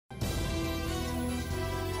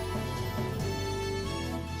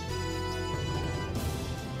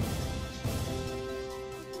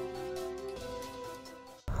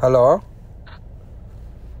Hello?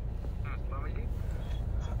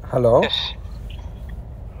 Hello? Yes.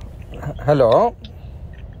 Hello?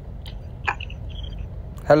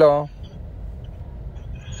 Hello?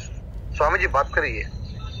 Swami ji बात करिए।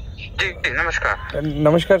 जी नमस्कार।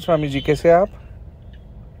 नमस्कार स्वामी जी, कैसे हैं आप?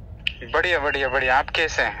 बढ़िया बढ़िया बढ़िया, आप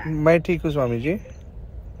कैसे हैं? मैं ठीक हूँ स्वामी जी।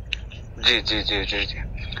 जी जी जी जी जी।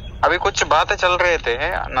 अभी कुछ बातें चल रहे थे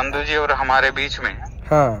नंदू जी और हमारे बीच में।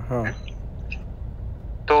 हाँ हाँ।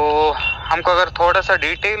 तो हमको अगर थोड़ा सा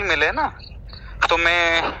डिटेल मिले ना तो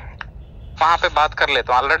मैं वहाँ पे बात कर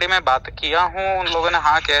लेता हूँ। ऑलरेडी मैं बात किया हूँ, उन लोगों ने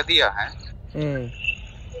हाँ कह दिया है।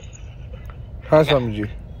 हाँ स्वामी जी।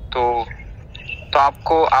 तो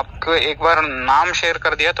आपको एक बार नाम शेयर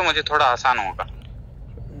कर दिया तो मुझे थोड़ा आसान होगा।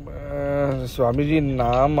 स्वामी जी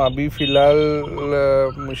नाम अभी फिलहाल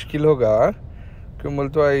मुश्किल होगा क्यों बोल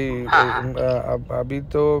तो अभी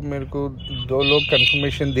तो मेरे को 2 लोग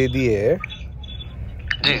कंफर्मेशन दे दिए है।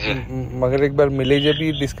 जी जी। मगर एक बार मिले जब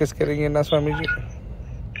भी डिस्कस करेंगे ना स्वामी जी।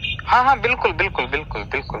 हाँ हाँ बिल्कुल बिल्कुल बिल्कुल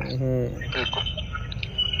बिल्कुल बिल्कुल।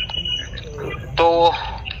 तो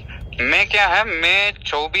मैं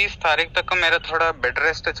 24 तारीख तक मेरा थोड़ा बेड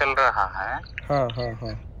रेस्ट चल रहा है। हाँ हाँ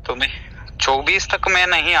हाँ। तो मैं 24 तक मैं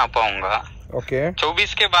नहीं आ पाऊंगा। ओके।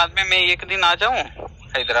 24 के बाद में मैं एक दिन आ जाऊं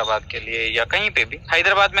हैदराबाद के लिए, या कहीं पे भी।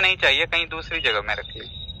 हैदराबाद में नहीं चाहिए, कहीं दूसरी जगह में रख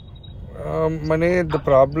लीजिए। the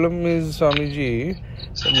problem is Swami ji,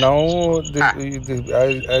 now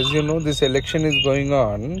as you know this election is going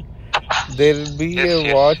on, there will be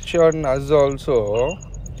a watch on us also.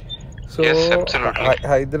 So yes, absolutely.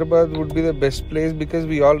 Hyderabad would be the best place because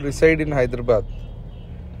we all reside in Hyderabad.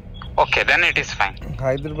 Okay, then it is fine.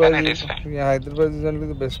 Hyderabad is only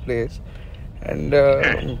the best place, and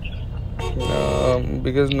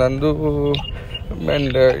because Nandu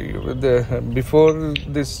and before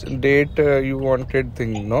this date you wanted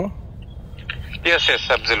thing, no? Yes,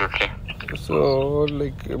 absolutely. So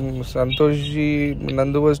like Santosh ji,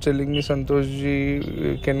 Nandu was telling me Santosh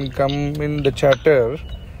ji can come in the charter,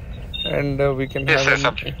 and we can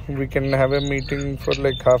have a meeting for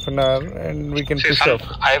like half an hour, and we can push off.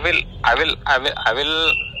 I will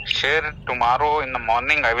share tomorrow in the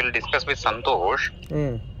morning. I will discuss with Santosh.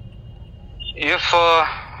 If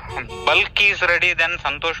bulk is ready, then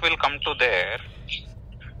Santosh will come to there.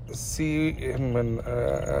 See,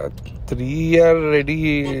 3 are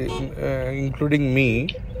ready, including me.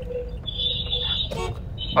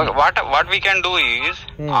 Okay, what we can do is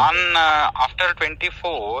on after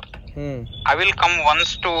 24th, I will come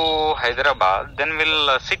once to Hyderabad. Then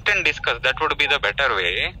we'll sit and discuss. That would be the better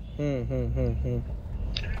way.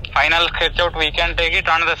 Final sketch out we can take it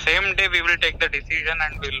on the same day. We will take the decision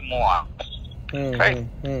and we'll move on. Right?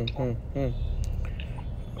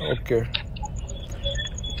 Okay.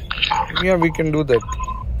 Yeah, we can do that.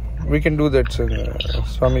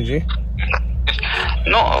 Swami ji.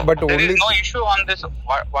 No, but there only is no issue on this.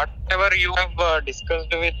 Whatever you have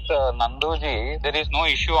discussed with Nandu ji, there is no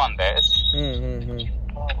issue on this.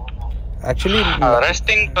 Actually,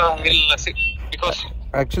 resting will see, because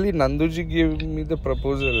actually Nandu ji gave me the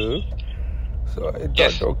proposal. So I thought,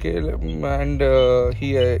 yes. Okay, and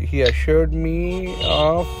he assured me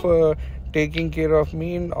of taking care of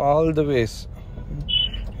me in all the ways,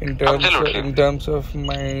 in terms of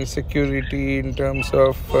my security, in terms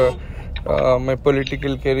of my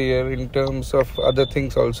political career, in terms of other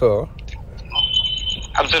things also.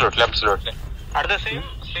 Absolutely. At the same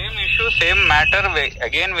issue, same matter,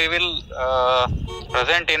 we will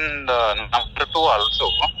present in the number 2 also,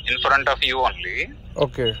 in front of you only.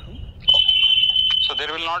 Okay. So there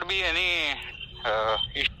will not be any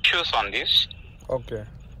issues on this. Okay.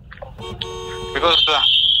 Because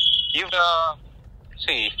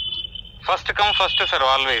see, first come first serve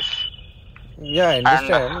always. Yeah, I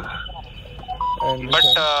understand. But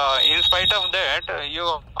in spite of that, you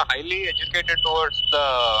are highly educated towards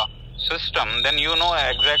the system. Then you know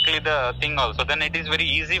exactly the thing also. Then it is very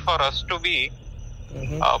easy for us to be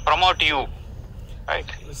promote you. Right.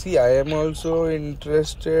 See, I am also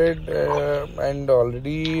interested, and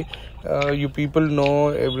already you people know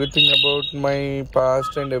everything about my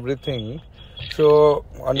past and everything. So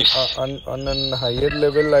on a higher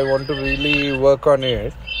level, I want to really work on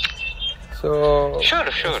it. So sure.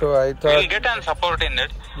 So I thought we'll get and support in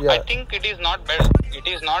it. Yeah. I think it is not best. It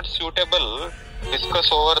is not suitable.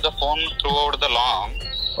 Discuss over the phone throughout the long.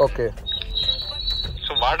 Okay.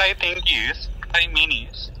 So what I mean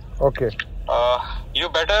is. Okay. You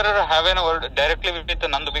better have a word directly with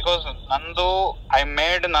Nandu, because I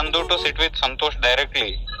made Nandu to sit with Santosh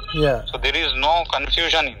directly. Yeah. So there is no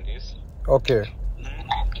confusion in this. Okay.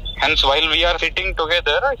 Hence, while we are sitting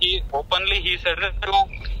together, he said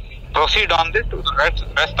to proceed on this.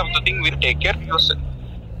 Rest of the thing we'll take care.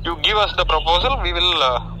 You give us the proposal, we will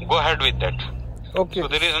go ahead with that. Okay. So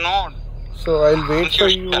there is no. So I'll wait for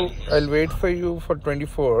you. I'll wait for you for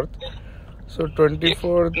 24th. So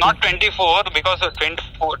 24th. Not 24 because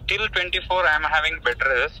 24 till 24 I am having bed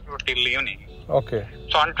rest till evening. Okay.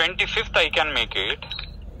 So on 25th I can make it.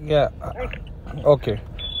 Yeah. Okay.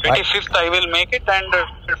 25th I will make it, and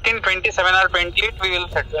 15, 27 or 28 we will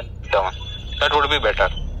set that down. That would be better.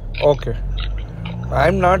 Okay.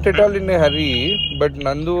 I'm not at all in a hurry, but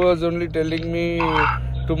Nandu was only telling me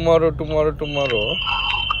tomorrow.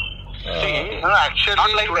 See, no, actually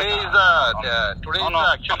not like today that. Today is the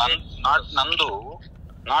actually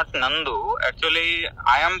not Nandu. Actually,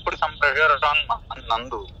 I am put some pressure on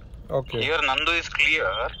Nandu. Okay. Here Nandu is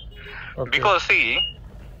clear. Okay. Because see,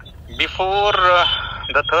 before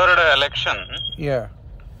the third election, yeah,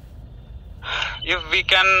 if we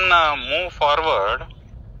can move forward,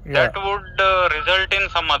 that would result in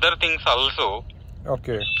some other things also.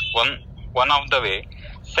 Okay. One of the way.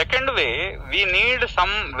 Second way, we need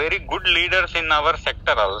some very good leaders in our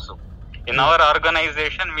sector also. In our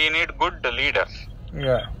organization, we need good leaders.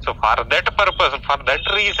 Yeah. So for that purpose, for that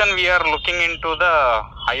reason, we are looking into the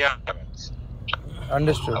higher levels.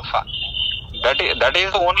 Understood. That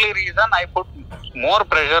is the only reason I put more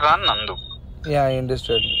pressure on Nandu. Yeah, I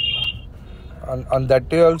understood. On that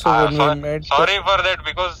day also when we met. Sorry for that,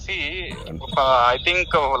 because see, I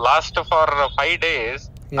think last for 5 days,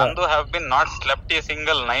 Nandu have been not slept a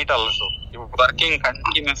single night also. He was working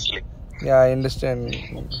continuously. Yeah, I understand.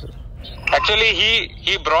 Actually,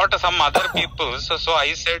 he brought some other people, so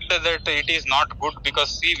I said that it is not good,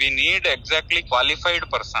 because see, we need exactly qualified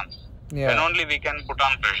person. Yeah. Then only we can put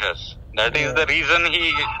on pressures. That is the reason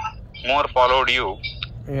he more followed you.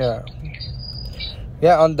 Yeah.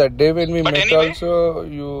 Yeah, on that day when we met anyway, also,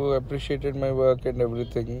 you appreciated my work and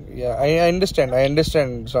everything. Yeah, I understand,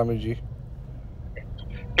 Swamiji.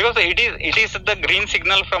 Because it is the green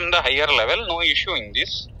signal from the higher level, no issue in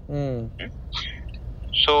this.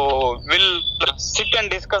 So we'll sit and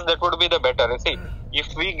discuss, that would be the better. See, if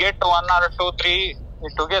we get 1 or 2, 3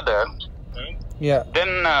 together,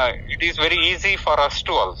 then it is very easy for us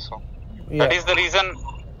to also. Yeah. That is the reason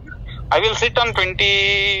I will sit on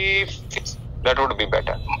 26th. That would be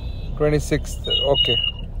better. 26th, okay.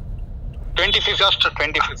 25th, just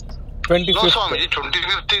 25th. 25th. No, Swami,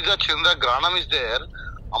 25th is the Chandra Granam is there.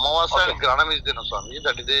 Amavasa and Granam is there, no, Swami.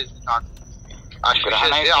 That is not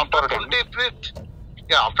auspicious. After 25th,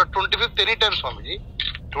 after 25th, anytime, Swami.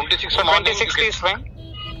 26th so 26th is fine.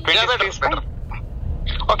 26th is fine.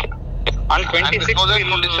 Okay. On 26th, we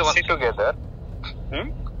will sit together.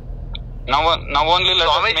 Now only let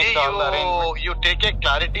us make all the arrangements. You take a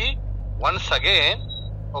clarity once again,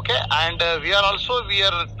 okay, and we are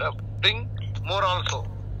bring more also.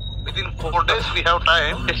 Within 4 days we have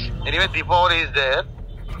time. Anyway, Deepavali is there.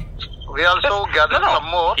 We also gather some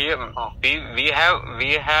more. We have.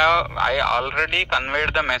 I already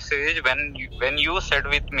conveyed the message when you said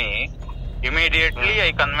with me. Immediately,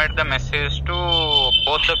 I conveyed the message to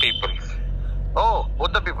both the people. Oh,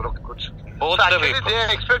 both the people. Okay, good. Both so the actually, people. They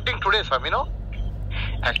are expecting today, Swami, no?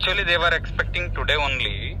 Actually, they were expecting today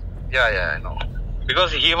only. Yeah, I know.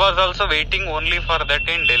 Because he was also waiting only for that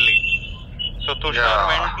in Delhi. So Tushar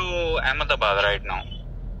went to Ahmedabad right now.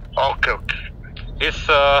 Okay. His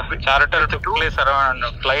charter took place around,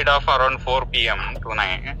 flight off around 4 p.m.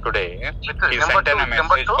 today. He sent a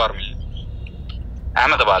message for me.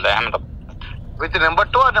 Ahmedabad. With number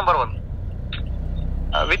 2 or number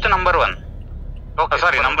 1? With number 1. Okay.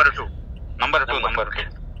 Sorry, number 2. Number 2.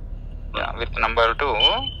 Yeah, with number 2,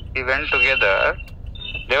 he went together.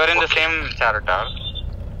 They were in the same charter.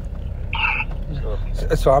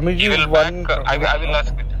 Swamiji, I will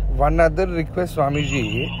ask it. One other request,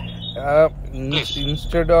 Swamiji.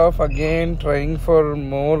 Instead of again trying for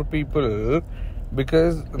more people,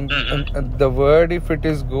 because the word, if it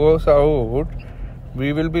goes out,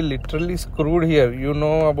 we will be literally screwed here. You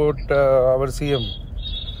know about our CM.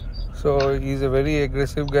 So he's a very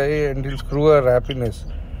aggressive guy and he'll screw our happiness.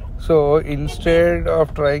 So instead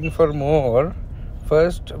of trying for more,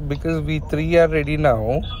 first, because we 3 are ready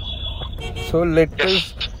now, so let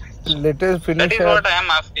us finish. That is what I am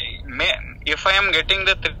asking. If I am getting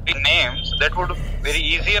the 3 names, that would be very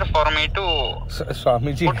easier for me to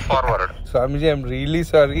Swamiji, put forward. Swamiji, I'm really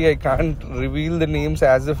sorry. I can't reveal the names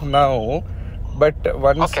as of now. But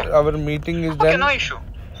once our meeting is done, no issue.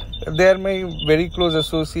 They are my very close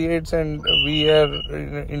associates, and we are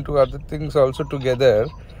into other things also together.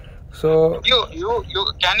 So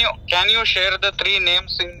can you share the 3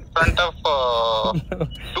 names in front of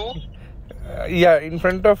 2? Yeah, in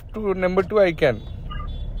front of number 2 I can.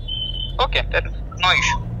 Okay, then no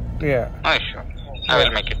issue. Yeah. No issue. I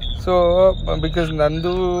will make it. So, because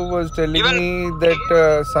Nandu was telling me that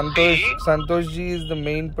Santosh ji is the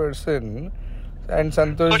main person, and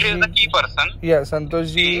Santosh ji is the key person. Yeah,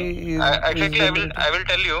 Santosh ji is exactly. I will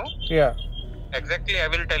tell you. Yeah. Exactly, I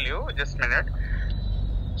will tell you. Just a minute.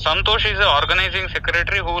 Santosh is the organizing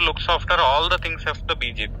secretary who looks after all the things of the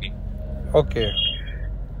BJP. Okay.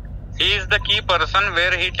 He is the key person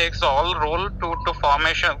where he takes all role to form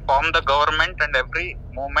the government, and every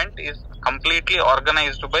movement is completely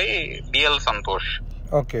organized by DL Santosh.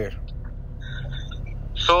 Okay.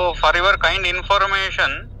 So for your kind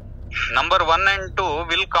information, number 1 and 2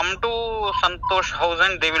 will come to Santosh house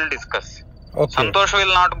and they will discuss. Okay. Santosh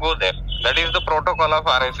will not go there. That is the protocol of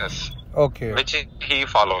RSS. Okay. Which he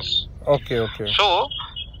follows. Okay. So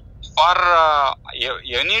for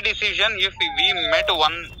any decision, if we met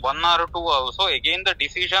one or two also, again the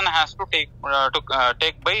decision has to take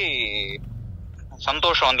by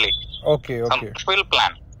Santosh only. Okay. Santosh will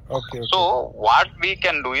plan. Okay. So what we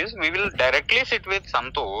can do is we will directly sit with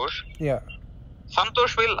Santosh. Yeah.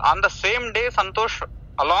 Santosh will on the same day.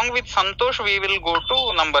 Along with Santosh, we will go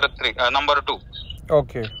to number 2.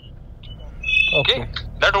 Okay.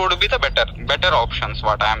 That would be the better options.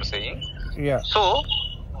 What I am saying. Yeah. So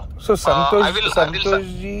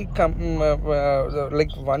Santosh ji come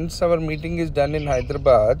like once our meeting is done in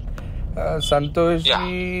Hyderabad, Santosh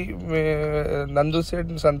ji, Nandu said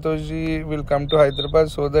Santosh ji will come to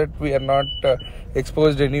Hyderabad so that we are not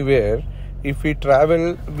exposed anywhere. If we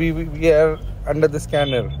travel, we are under the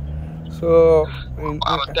scanner. So for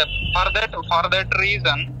that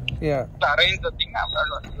reason, arrange the thing.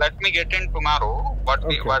 Let me get in tomorrow. What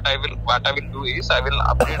I will do is I will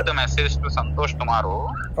update the message to Santosh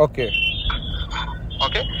tomorrow. Okay.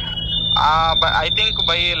 But I think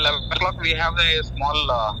by 11 o'clock we have a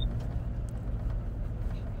small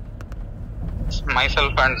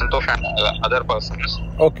myself and Santosh and other persons.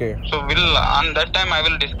 Okay. So on that time I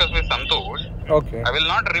will discuss with Santosh. Okay. I will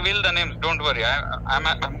not reveal the names. Don't worry. I'm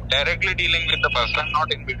directly dealing with the person,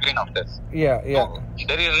 not in between of this. Yeah. So,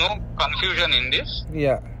 there is no confusion in this.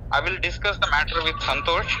 Yeah. I will discuss the matter with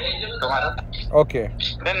Santosh tomorrow. Okay.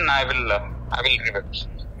 Then I will reveal.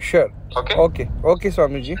 Sure. Okay. Okay,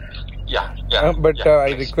 Swamiji. Yeah. But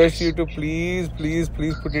I request you to please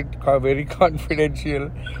put it very confidential,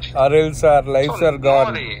 or else our lives are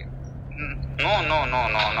gone. No.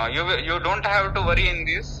 You don't have to worry in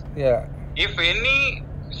this. Yeah. If anything,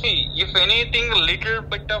 little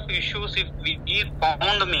bit of issues, if we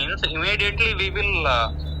found means, immediately we will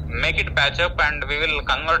make it patch up and we will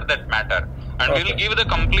convert that matter. And we will give the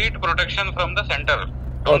complete protection from the center.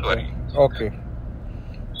 Don't worry. Okay.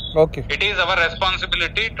 It is our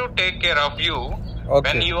responsibility to take care of you.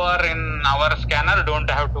 When you are in our scanner, don't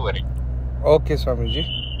have to worry. Okay, Swamiji.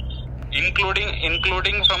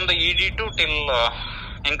 Including from the ED2 till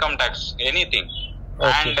income tax, anything.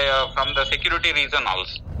 And from the security reason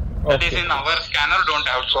also. That is in our scanner, don't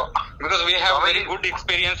have to. Because we have very good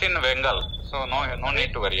experience in Bengal. So no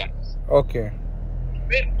need to worry. Okay.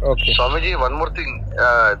 Swamiji, one more thing.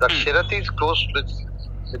 The Sherath is close with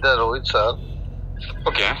the Rohit sir.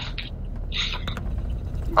 Okay.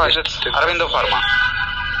 It's Aravindo Pharma.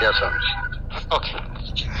 Yes, sir. Okay.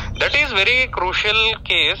 That is very crucial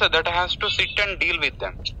case that has to sit and deal with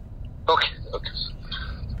them. Okay.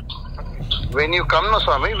 When you come, no,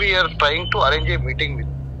 Swami, we are trying to arrange a meeting with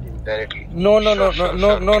him directly. No.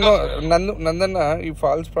 Nandana, you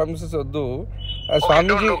false promises do.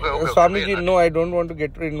 Swamiji, no, I don't want to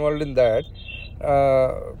get involved in that.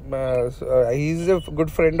 He's a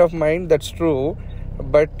good friend of mine, that's true.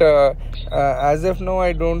 But as of now,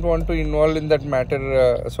 I don't want to involve in that matter,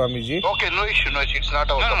 Swamiji. Okay, no issue. It's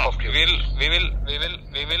not our cup of tea. We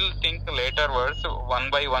will think later words, one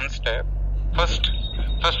by one step. First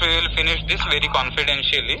we will finish this very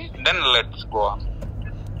confidentially. Then let's go on.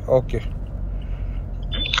 Okay.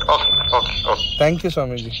 Thank you,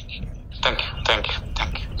 Swamiji. Thank you.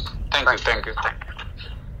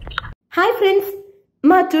 Hi friends,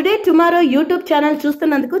 మా today tomorrow YouTube channel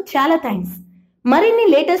చూస్తున్నందుకు చాలా thanks. మరిన్ని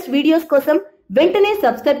latest videos కోసం వెంటనే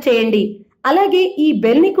subscribe చేయండి. అలాగే ఈ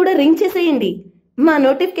bell ని కూడా రింగ్ చేసేయండి. మా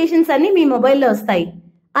నోటిఫికేషన్స్ అన్ని మీ మొబైల్లో వస్తాయి.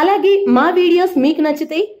 అలాగే మా వీడియోస్ మీకు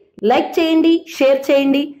నచ్చితే లైక్ చేయండి, షేర్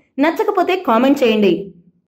చేయండి, నచ్చకపోతే కామెంట్ చేయండి.